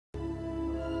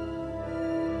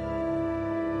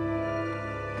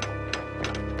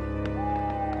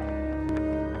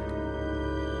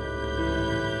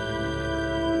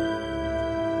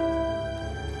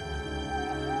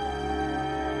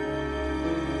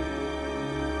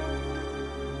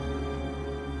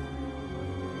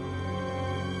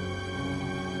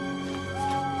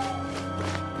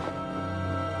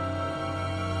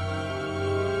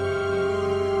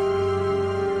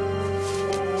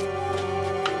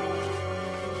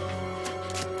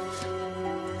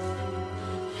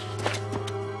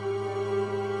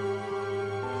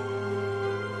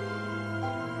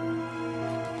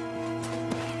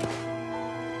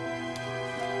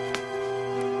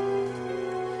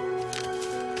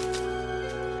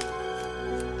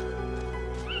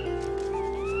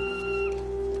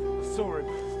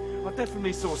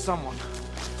definitely saw someone.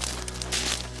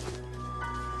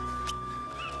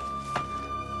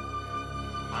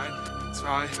 Eins,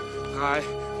 zwei, drei,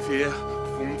 vier,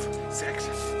 fünf, sechs,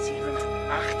 sieben,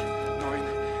 acht, neun,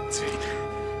 10.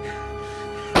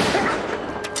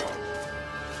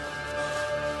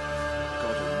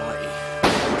 God almighty.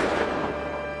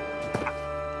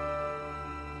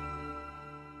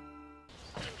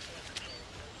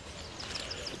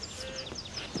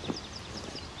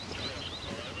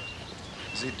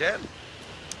 Is he dead?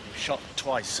 Shot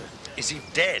twice, sir. Is he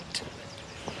dead?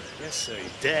 Yes, sir,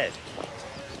 he's dead.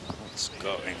 What's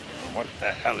going on? What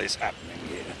the hell is happening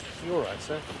here? You all right,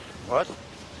 sir? What?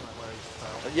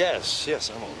 Yes,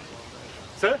 I'm all right.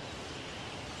 Sir?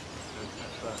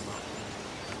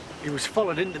 He was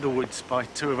followed into the woods by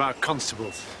 2 of our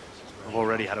constables. I've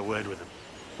already had a word with them.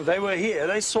 Well, they were here.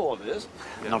 They saw this.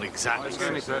 Not exactly.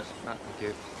 Excuse me, sir. Thank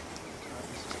you.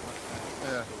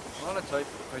 Yeah. On a tape,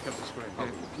 take up the screen. Yeah.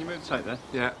 Can you move the tape there?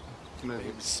 Yeah. He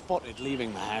was spotted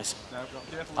leaving the house. No,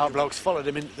 careful. Our blokes followed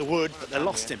him into the wood, but they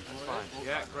lost him. That's fine.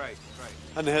 Yeah, great.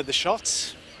 And they heard the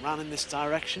shots, ran in this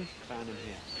direction, found him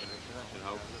here.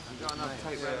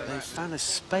 They found a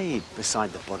spade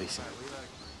beside the body, sir.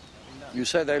 You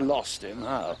say they lost him?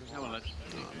 How?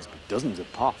 There's been dozens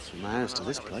of paths from the house to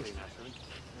this place.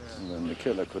 Well, then the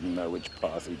killer couldn't know which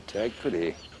path he'd take, could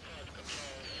he?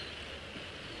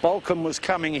 Balcom was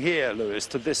coming here, Lewis,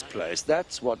 to this place.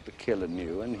 That's what the killer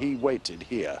knew, and he waited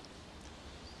here.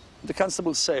 The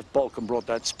constables say if Balcom brought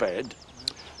that spade.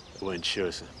 They weren't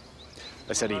sure, sir.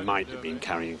 They said he might have been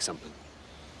carrying something.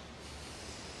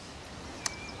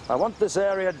 I want this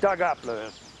area dug up,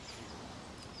 Lewis.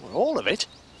 Well, all of it?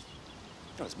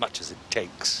 As much as it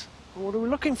takes. What are we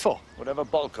looking for? Whatever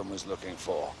Balcom was looking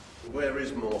for. Where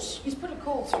is Morse? He's put a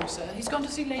call through, sir. He's gone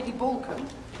to see Lady Balcom.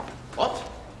 What?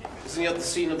 Isn't he at the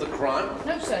scene of the crime?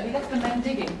 No, sir. He left the men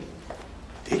digging.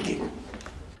 Digging?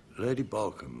 Lady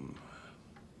Balcom,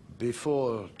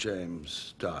 before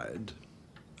James died,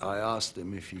 I asked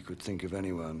him if he could think of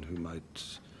anyone who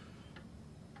might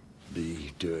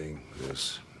be doing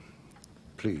this.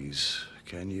 Please,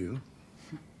 can you?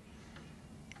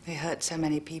 They hurt so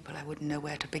many people, I wouldn't know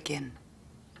where to begin.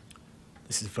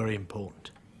 This is very important.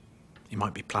 He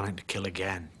might be planning to kill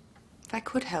again. If I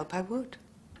could help, I would.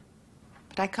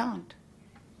 But I can't.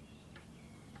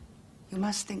 You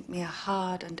must think me a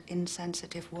hard and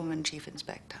insensitive woman, Chief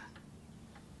Inspector.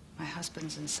 My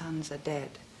husbands and sons are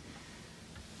dead.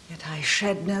 Yet I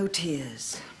shed no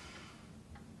tears.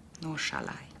 Nor shall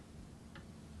I.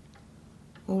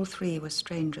 All 3 were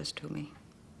strangers to me.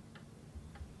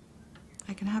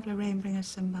 I can have Lorraine bring us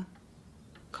some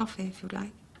coffee, if you'd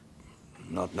like.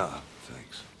 Not now,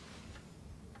 thanks.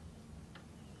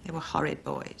 They were horrid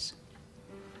boys.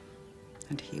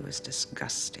 And he was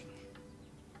disgusting.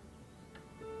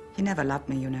 He never loved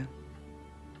me, you know.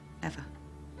 Never.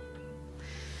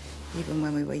 Even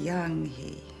when we were young,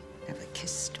 he never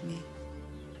kissed me,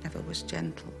 never was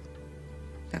gentle,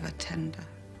 never tender.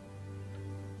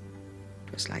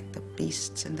 It was like the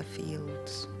beasts in the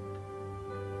fields.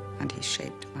 And he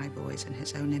shaped my boys in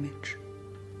his own image.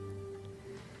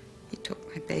 He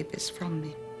took my babies from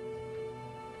me.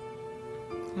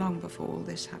 Long before all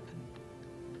this happened.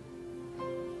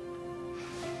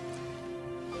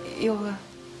 You're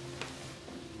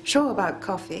sure about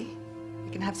coffee?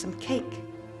 We can have some cake.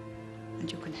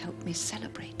 And you can help me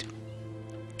celebrate.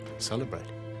 Celebrate?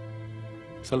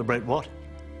 Celebrate what?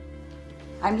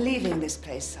 I'm leaving this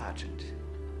place, Sergeant.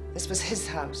 This was his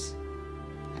house.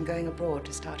 I'm going abroad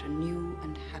to start a new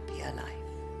and happier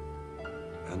life.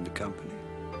 And the company?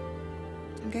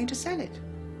 I'm going to sell it.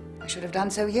 I should have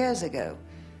done so years ago.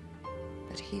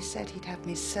 But he said he'd have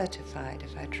me certified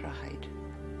if I tried.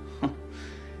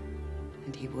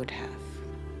 And he would have.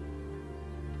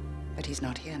 But he's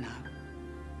not here now.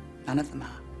 None of them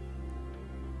are.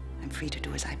 I'm free to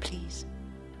do as I please.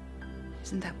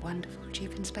 Isn't that wonderful,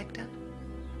 Chief Inspector?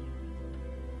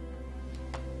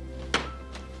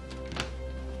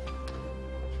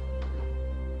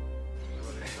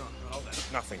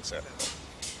 Nothing, sir.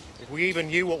 If we even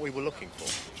knew what we were looking for.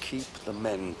 Keep the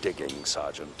men digging,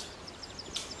 Sergeant.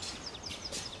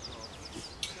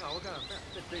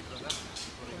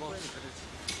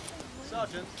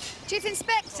 Sergeant. Chief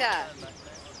Inspector!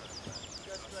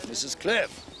 Mrs. Cliff.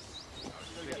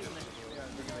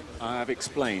 I've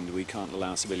explained we can't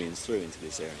allow civilians through into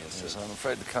this area, so... Yes, I'm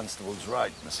afraid the constable's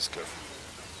right, Mrs.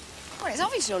 Cliff. Well, it's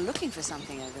obvious you're looking for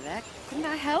something over there. Couldn't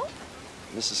I help?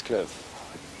 Mrs. Cliff,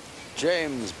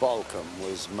 James Balcom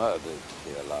was murdered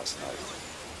here last night.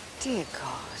 Dear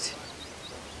God.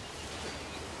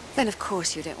 Then, of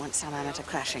course, you don't want some amateur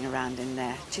crashing around in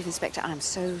there. Chief Inspector, I'm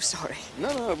so sorry.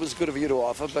 No, it was good of you to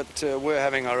offer, but we're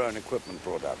having our own equipment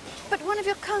brought up. But one of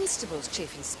your constables,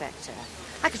 Chief Inspector.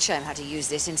 I could show him how to use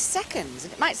this in seconds,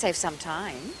 and it might save some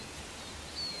time.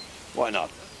 Why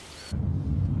not?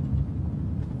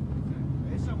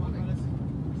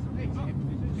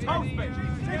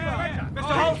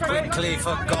 Quickly,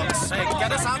 for God's sake,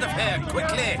 get us out of here,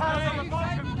 quickly!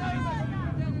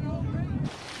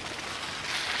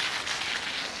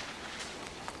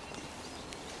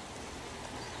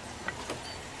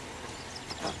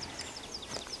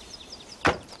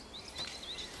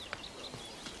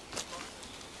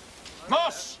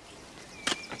 Morse!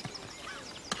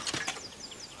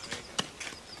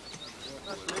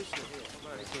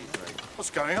 What's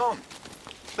going on?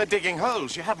 They're digging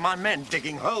holes. You have my men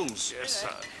digging holes. Yes, sir.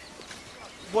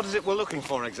 What is it we're looking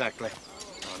for exactly?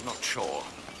 I'm not sure.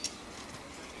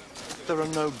 There are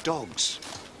no dogs.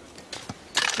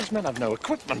 These men have no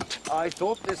equipment. I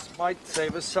thought this might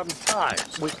save us some time.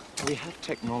 We have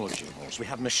technology, Morse. We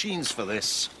have machines for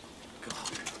this.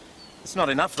 God. It's not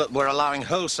enough that we're allowing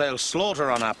wholesale slaughter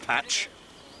on our patch.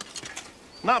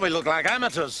 Now we look like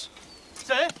amateurs.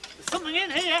 Sir, there's something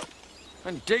in here.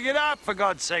 And dig it up, for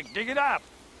God's sake, dig it up.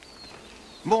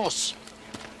 Morse.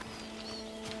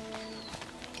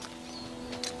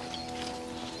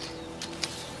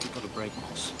 We've got a break,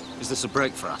 Morse. Is this a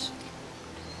break for us?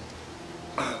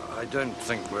 I don't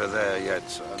think we're there yet,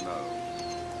 sir, no.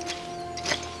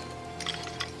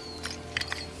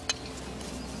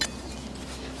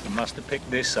 You must have picked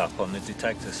this up on the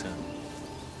detector, sir.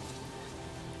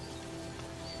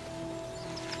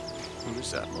 Who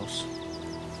is that, Morse?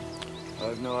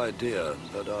 I've no idea,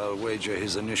 but I'll wager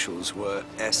his initials were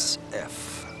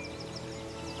SF.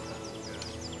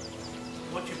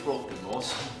 What you've brought me,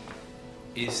 Morse,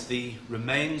 is the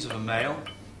remains of a male,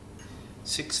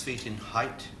 6 feet in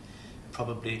height,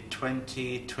 probably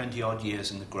 20-odd years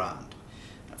in the ground.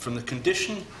 From the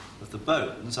condition of the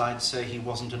bones, I'd say he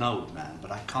wasn't an old man,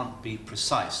 but I can't be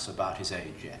precise about his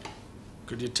age yet.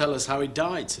 Could you tell us how he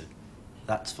died, sir?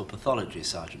 That's for pathology,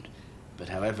 Sergeant. But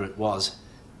however it was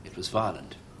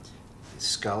violent. His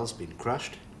skull's been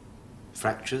crushed,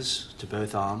 fractures to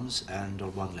both arms and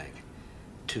on one leg.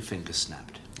 2 fingers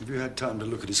snapped. Have you had time to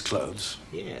look at his clothes?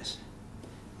 Yes.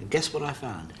 And guess what I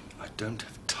found? I don't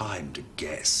have time to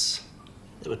guess.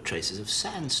 There were traces of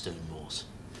sandstone, Morse.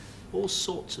 All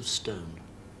sorts of stone.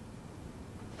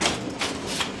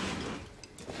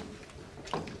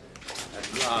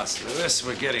 At last, Lewis,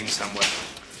 we're getting somewhere.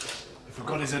 If we've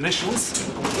got his initials,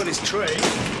 and we've got his trade,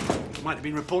 he might have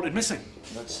been reported missing.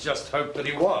 Let's just hope that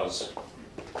he was.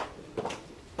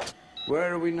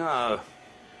 Where are we now?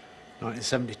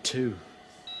 1972.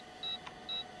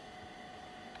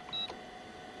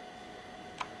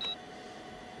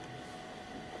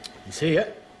 He's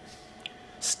here.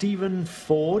 Stephen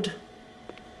Ford.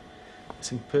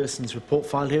 Missing persons report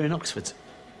filed here in Oxford.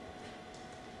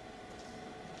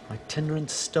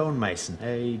 Itinerant stonemason,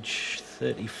 age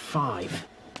 35.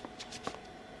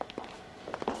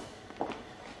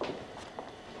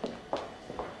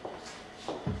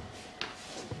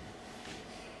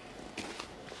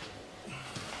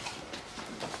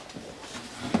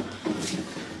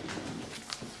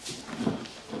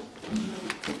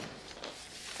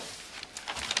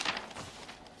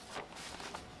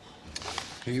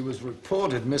 He was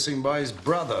reported missing by his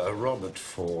brother, Robert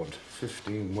Ford,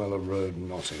 15 Weller Road,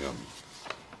 Nottingham.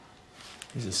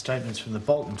 These are statements from the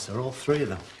Boltons, sir, all 3 of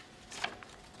them.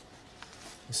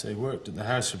 They say he worked at the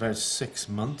house for about 6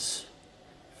 months,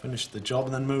 finished the job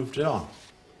and then moved on.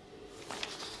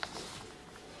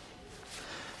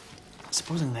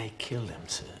 Supposing they killed him,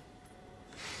 sir.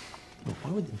 Well,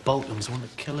 why would the Boltons want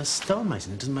to kill a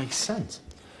stonemason? It doesn't make sense.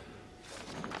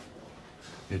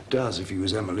 It does if he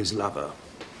was Emily's lover.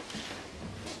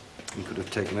 He could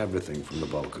have taken everything from the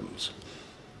Balkans.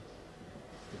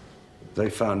 They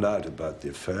found out about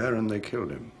the affair and they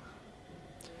killed him.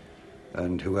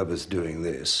 And whoever's doing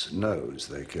this knows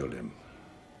they killed him.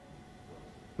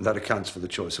 And that accounts for the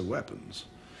choice of weapons.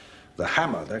 The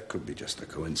hammer, that could be just a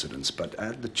coincidence, but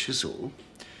add the chisel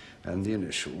and the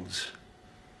initials,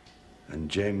 and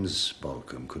James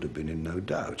Balcom could have been in no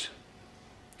doubt.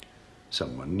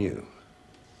 Someone knew.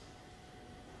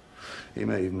 He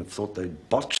may even have thought they'd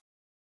botched